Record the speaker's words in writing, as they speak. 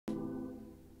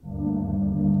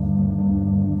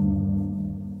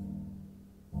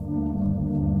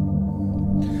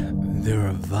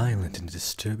violent and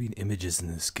disturbing images in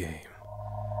this game.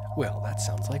 Well, that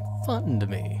sounds like fun to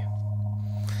me.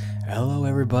 Hello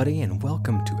everybody and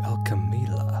welcome to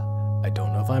Alchemilla. I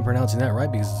don't know if I'm pronouncing that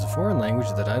right because it's a foreign language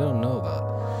that I don't know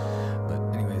about.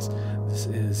 But anyways, this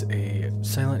is a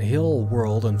Silent Hill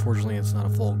world. Unfortunately, it's not a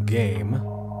full game.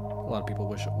 A lot of people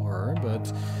wish it were, but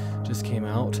it just came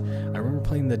out. I remember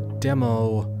playing the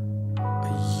demo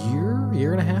a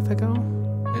year and a half ago.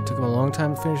 It took them a long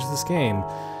time to finish this game.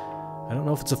 I don't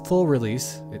know if it's a full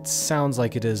release. It sounds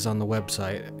like it is on the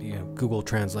website, you know, Google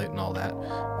Translate and all that.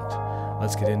 But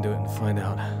let's get into it and find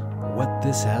out what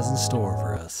this has in store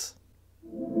for us.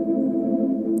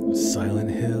 Silent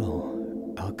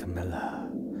Hill, Alchemilla,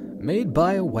 made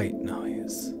by White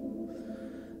Noise.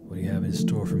 What do you have in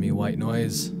store for me, White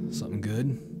Noise? Something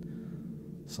good?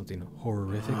 Something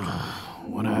horrific?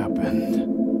 What happened?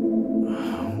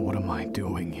 What am I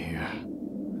doing here? I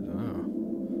don't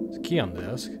know. There's a key on the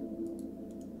desk.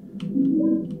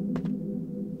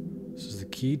 This is the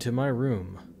key to my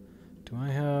room. Do I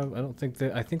have... I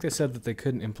think they said that they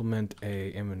couldn't implement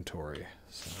a inventory.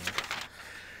 So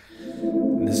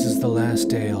this is the last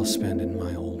day I'll spend in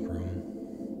my old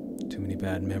room. Too many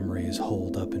bad memories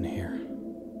holed up in here.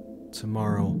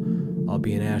 Tomorrow I'll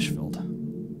be in Ashfield.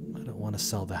 I don't want to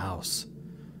sell the house.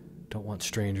 Don't want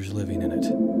strangers living in it.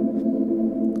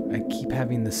 I keep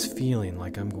having this feeling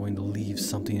like I'm going to leave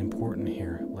something important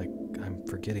here, like I'm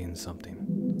forgetting something.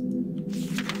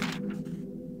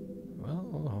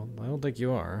 Well, I don't think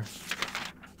you are.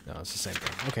 No, it's the same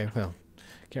thing. Okay, well,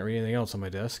 can't read anything else on my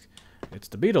desk. It's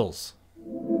the Beatles.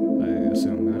 I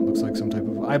assume that looks like some type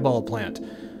of eyeball plant.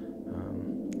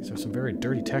 These are some very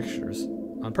dirty textures.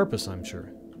 On purpose, I'm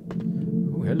sure.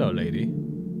 Oh, hello, lady.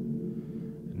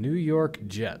 New York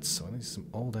Jets. Well, these are some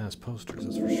old-ass posters,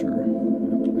 that's for sure.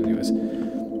 Anyways.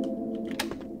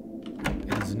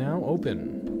 It is now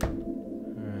open.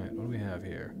 Alright, what do we have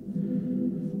here?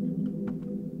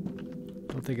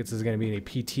 Don't think it's going to be any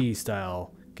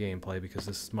PT-style gameplay because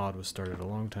this mod was started a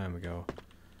long time ago.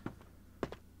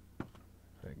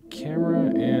 A camera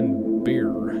and beer.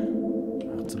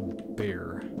 Lots of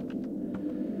beer.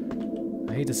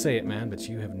 I hate to say it, man, but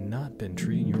you have not been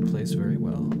treating your place very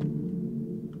well.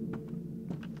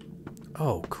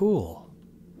 Oh, cool.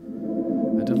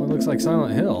 That definitely looks like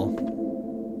Silent Hill.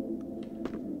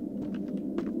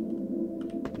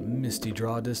 Misty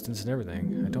draw distance and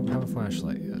everything. I don't have a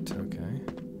flashlight yet. Okay.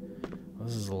 Well,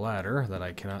 this is a ladder that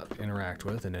I cannot interact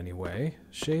with in any way,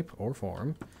 shape, or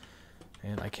form.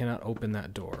 And I cannot open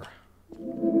that door.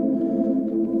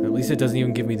 At least it doesn't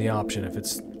even give me the option. If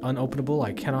it's unopenable,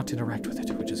 I cannot interact with it,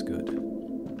 which is good.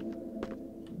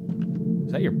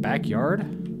 Is that your backyard?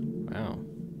 Wow.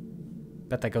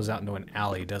 Bet that goes out into an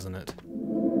alley, doesn't it?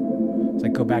 Does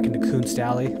that go back into Kunst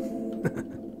Alley?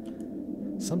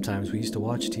 Sometimes we used to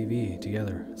watch TV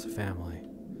together as a family.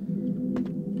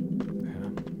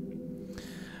 Yeah.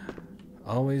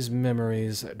 Always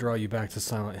memories that draw you back to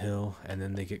Silent Hill, and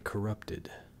then they get corrupted.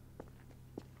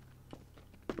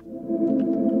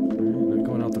 Not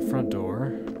going out the front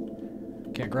door.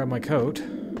 Can't grab my coat.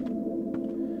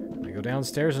 Can I go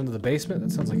downstairs into the basement?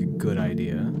 That sounds like a good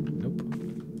idea. Nope.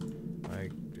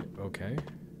 Okay.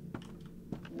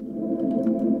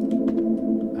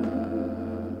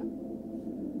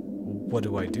 What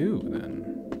do I do then?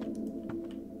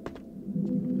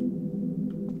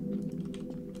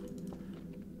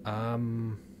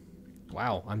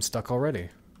 Wow, I'm stuck already.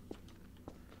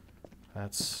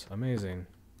 That's amazing.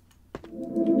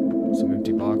 Some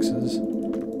empty boxes.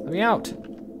 Let me out!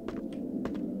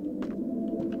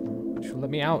 Would you let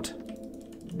me out?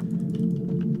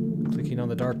 Clicking on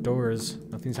the dark doors.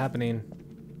 Nothing's happening.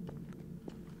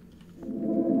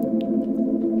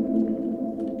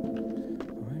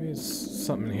 Maybe it's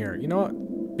something here. You know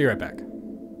what? Be right back.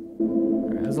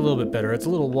 Alright, that's a little bit better. It's a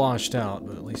little washed out,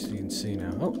 but at least you can see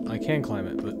now. Oh, I can climb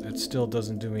it, but it still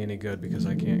doesn't do me any good because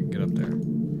I can't get up there.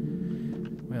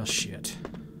 Well, shit.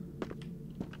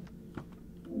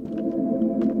 I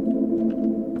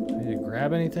need to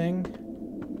grab anything?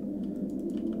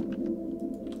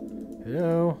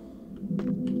 Hello?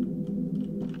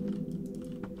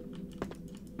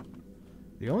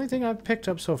 The only thing I've picked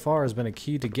up so far has been a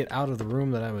key to get out of the room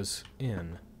that I was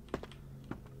in.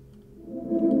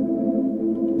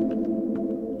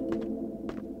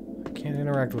 I can't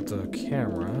interact with the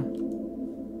camera.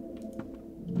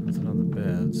 Nothing on the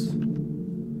beds.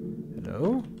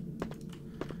 Hello?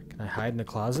 Can I hide in a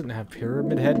closet and have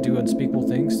Pyramid Head do unspeakable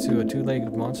things to a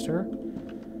two-legged monster?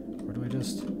 Or do I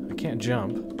just... I can't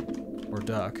jump. Or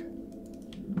duck.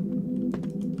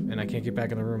 And I can't get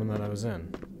back in the room that I was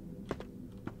in.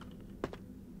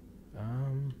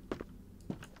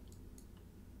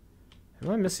 Am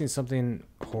I missing something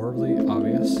horribly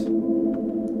obvious?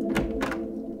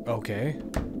 Okay.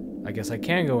 I guess I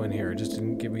can go in here. It just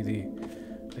didn't give me the...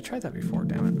 I tried that before,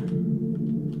 damn it.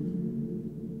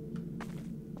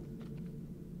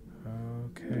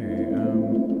 Okay,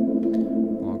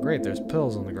 well, great, there's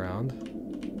pills on the ground.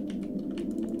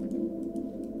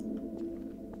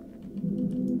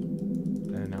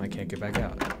 And now I can't get back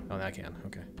out. Oh, now I can,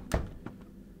 okay.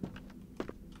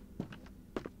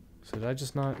 So did I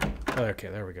just not... Oh, okay,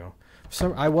 there we go.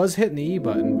 I was hitting the E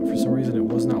button, but for some reason it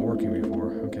was not working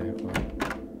before. Okay, well.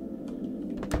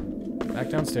 Back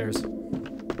downstairs.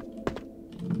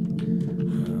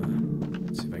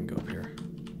 Let's see if I can go up here.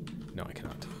 No, I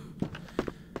cannot.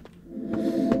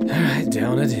 Alright,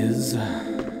 down it is.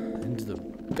 Into the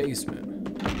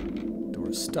basement. Door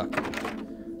is stuck.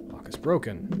 Lock is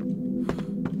broken.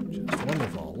 Just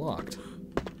wonderful. Locked.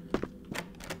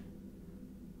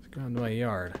 Let's go into my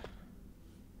yard.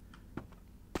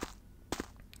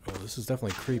 Oh, this is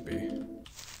definitely creepy.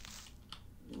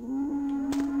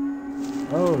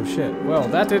 Oh shit. Well,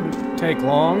 that didn't take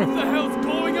long. What the hell's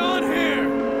going on here?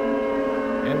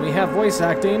 And we have voice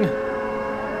acting.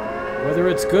 Whether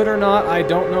it's good or not, I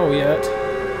don't know yet. And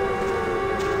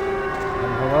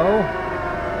hello?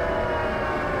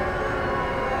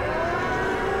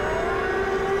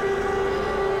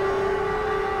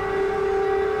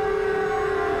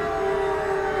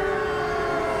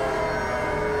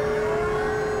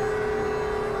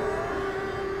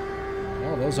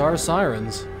 Well, those are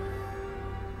sirens.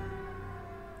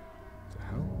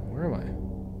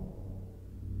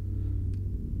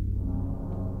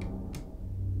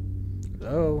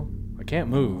 Hello? I can't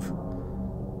move.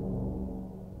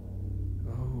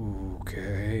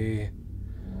 Okay.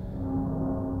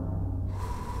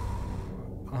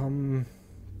 Well,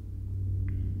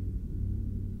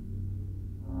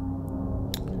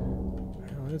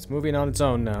 it's moving on its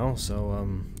own now, so,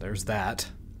 there's that.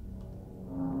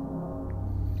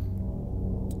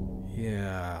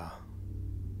 Yeah.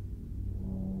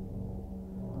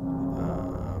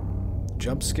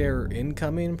 Jump scare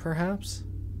incoming, perhaps?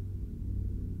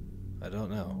 I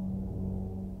don't know.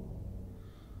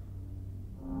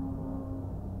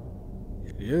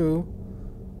 You?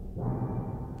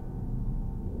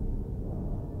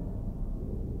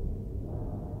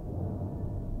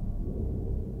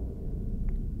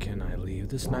 Can I leave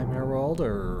this nightmare world,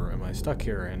 or am I stuck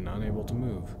here and unable to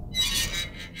move?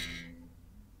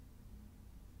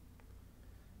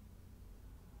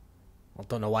 Well,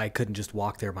 don't know why I couldn't just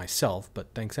walk there myself,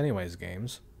 but thanks anyways,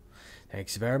 games.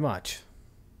 Thanks very much.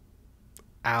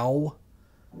 Ow.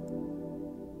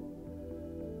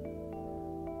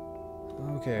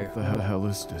 Okay. What the hell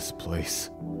is this place?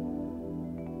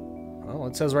 Well,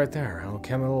 it says right there.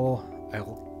 Alchemilla.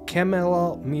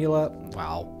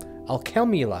 Wow.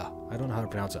 Alchemilla. I don't know how to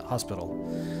pronounce it. Hospital.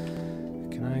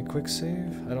 Can I quick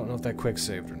save? I don't know if that quick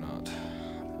saved or not.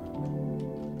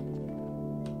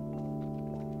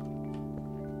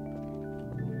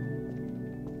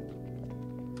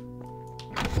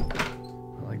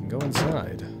 Well, I can go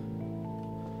inside.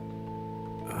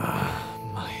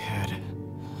 My head.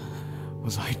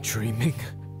 Was I dreaming?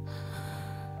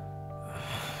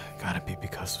 Gotta be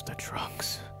because of the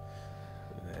drugs.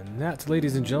 And that,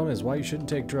 ladies and gentlemen, is why you shouldn't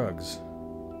take drugs.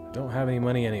 Don't have any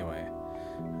money anyway.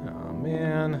 Oh,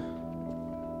 man.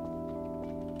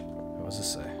 What does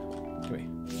this say? Give me.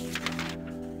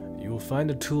 You will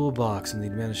find a toolbox in the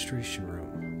administration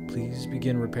room. Please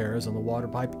begin repairs on the water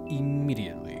pipe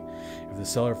immediately. If the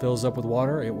cellar fills up with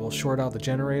water, it will short out the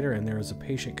generator, and there is a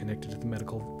patient connected to the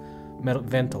medical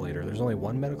ventilator. There's only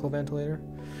one medical ventilator?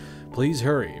 Please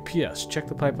hurry. P.S. Check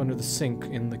the pipe under the sink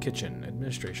in the kitchen.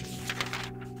 Administration.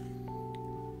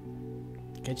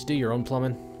 Can't you do your own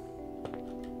plumbing?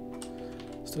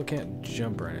 Still can't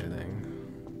jump or anything.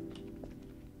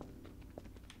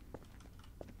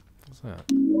 What's that?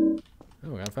 Oh,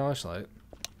 we got a flashlight.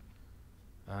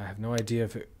 I have no idea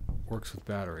if it works with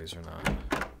batteries or not.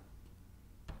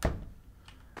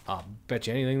 I'll bet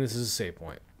you anything this is a save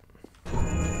point.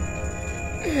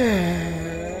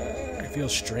 I feel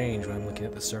strange when I'm looking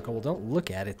at the circle. Well, don't look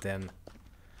at it then.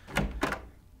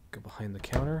 Go behind the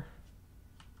counter.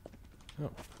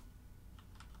 Oh.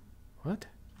 What?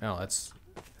 Oh, that's...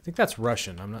 I think that's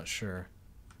Russian. I'm not sure.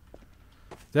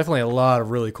 Definitely a lot of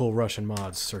really cool Russian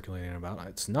mods circulating about.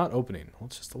 It's not opening.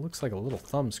 Well, it looks like a little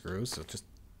thumb screw, so just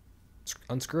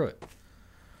unscrew it.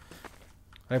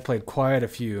 I played quite a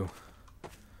few.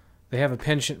 They have a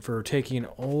penchant for taking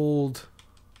old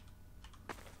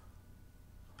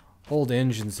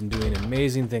engines and doing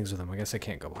amazing things with them. I guess I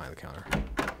can't go behind the counter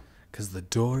because the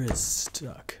door is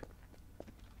stuck.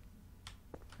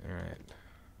 All right.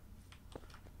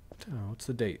 Oh, what's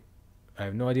the date? I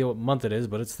have no idea what month it is,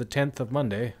 but it's the 10th of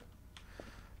Monday.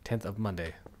 10th of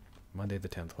Monday. Monday the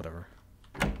 10th, whatever.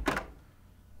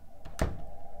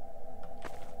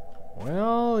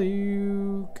 Well,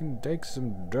 you can take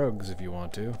some drugs if you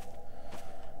want to.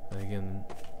 And again,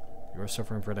 you're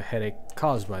suffering from a headache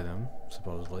caused by them,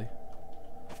 supposedly.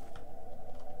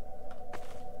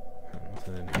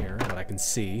 Nothing in here that I can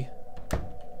see.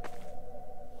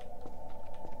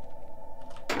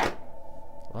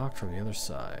 Locked from the other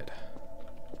side.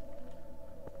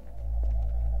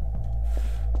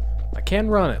 I can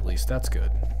run at least, that's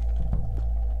good.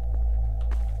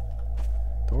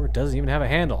 Door doesn't even have a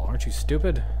handle. Aren't you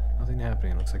stupid? Nothing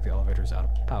happening. Looks like the elevator's out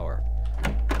of power.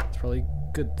 That's probably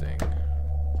a good thing.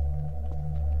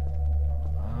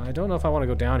 I don't know if I want to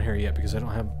go down here yet because I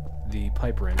don't have the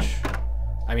pipe wrench.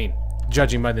 I mean,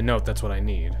 judging by the note, that's what I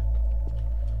need.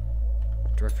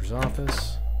 Director's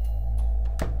office.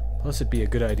 Plus, it'd be a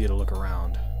good idea to look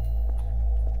around.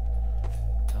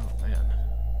 Oh, man.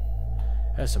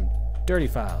 Has some dirty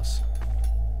files.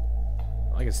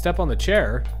 I can step on the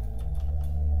chair.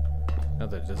 Not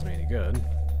that it does me any good,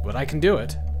 but I can do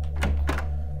it.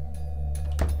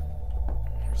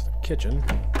 Here's the kitchen.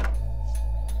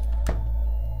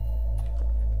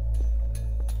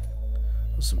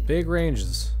 Some big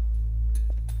ranges.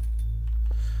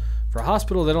 For a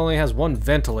hospital that only has one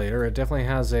ventilator, it definitely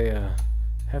has a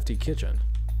hefty kitchen.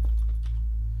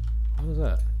 What is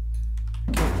that?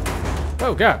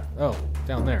 Oh, God! Oh,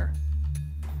 down there.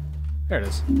 There it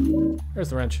is.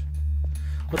 There's the wrench.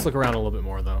 Let's look around a little bit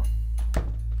more, though.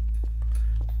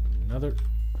 Another...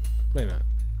 Wait a minute.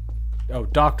 Oh,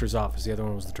 doctor's office. The other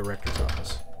one was the director's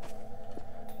office.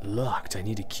 Locked. I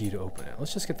need a key to open it.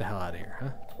 Let's just get the hell out of here,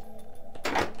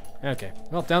 huh? Okay.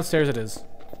 Well, downstairs it is.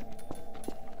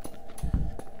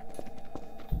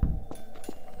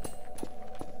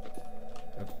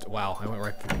 Wow, I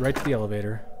went right to the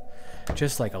elevator.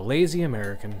 Just like a lazy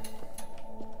American.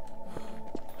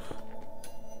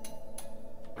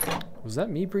 Was that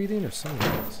me breathing or someone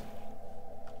else?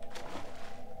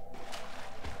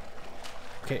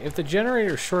 Okay, if the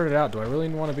generator's shorted out, do I really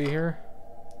want to be here?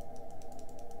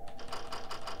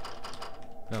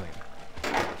 Nothing.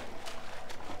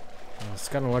 Well, it's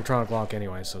got an electronic lock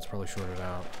anyway, so it's probably shorted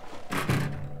out.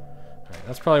 Alright,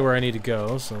 that's probably where I need to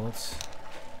go, so let's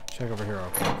check over here real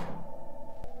quick.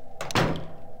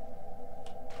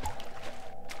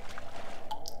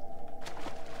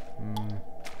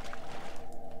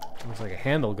 Looks like a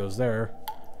handle goes there.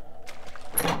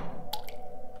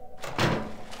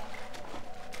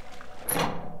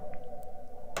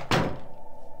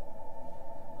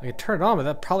 I could turn it on, but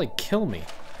that'd probably kill me.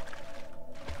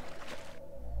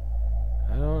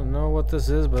 I don't know what this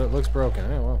is, but it looks broken.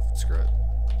 Eh, well, screw it.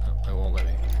 No, it won't let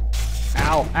me.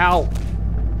 Ow! Ow!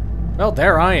 Well,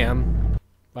 there I am.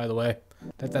 By the way,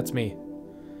 that's me.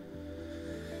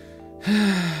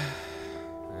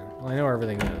 Well, I know where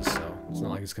everything is, so it's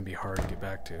not like it's gonna be hard to get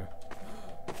back to.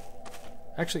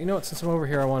 Actually, you know what? Since I'm over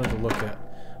here, I wanted to look at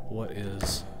what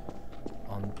is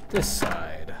on this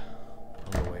side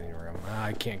of the waiting room.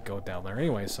 I can't go down there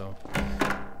anyway, so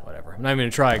whatever. I'm not even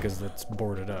gonna try because it's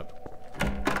boarded up.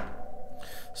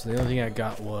 So the only thing I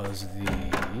got was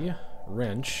the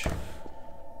wrench,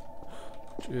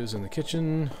 which is in the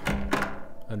kitchen,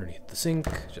 underneath the sink,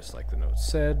 just like the note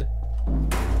said.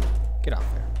 Get off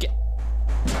there. Get.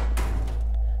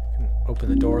 Couldn't open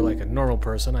the door like a normal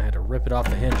person. I had to rip it off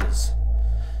the hinges.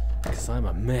 Because I'm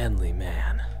a manly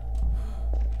man.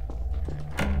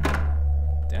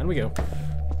 Down we go.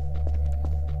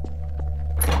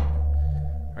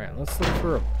 Alright, let's look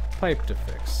for a pipe to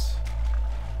fix.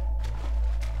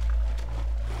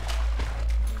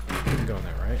 Didn't go in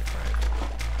there, right?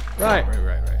 Right.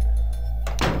 Right.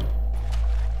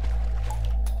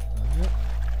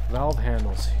 Valve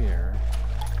handles here.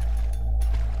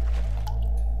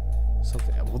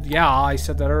 Something. Well, yeah, I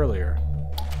said that earlier.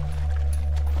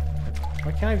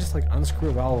 Why can't I just like unscrew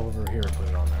a valve over here and put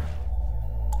it on there?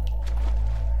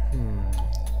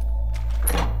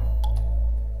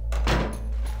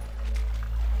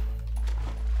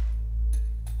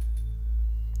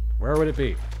 Where would it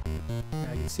be? Yeah,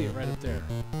 I can see it right up there.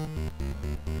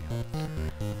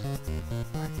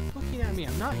 Why is it looking at me?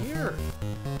 I'm not here.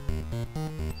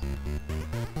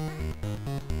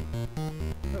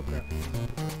 Oh crap.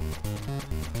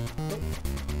 Oh.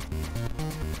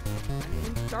 I'm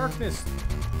in darkness.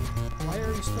 Why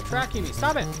are you still tracking me?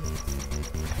 Stop it!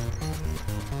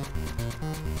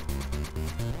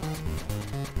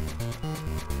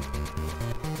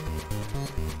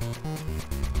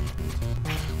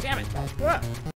 Damn it!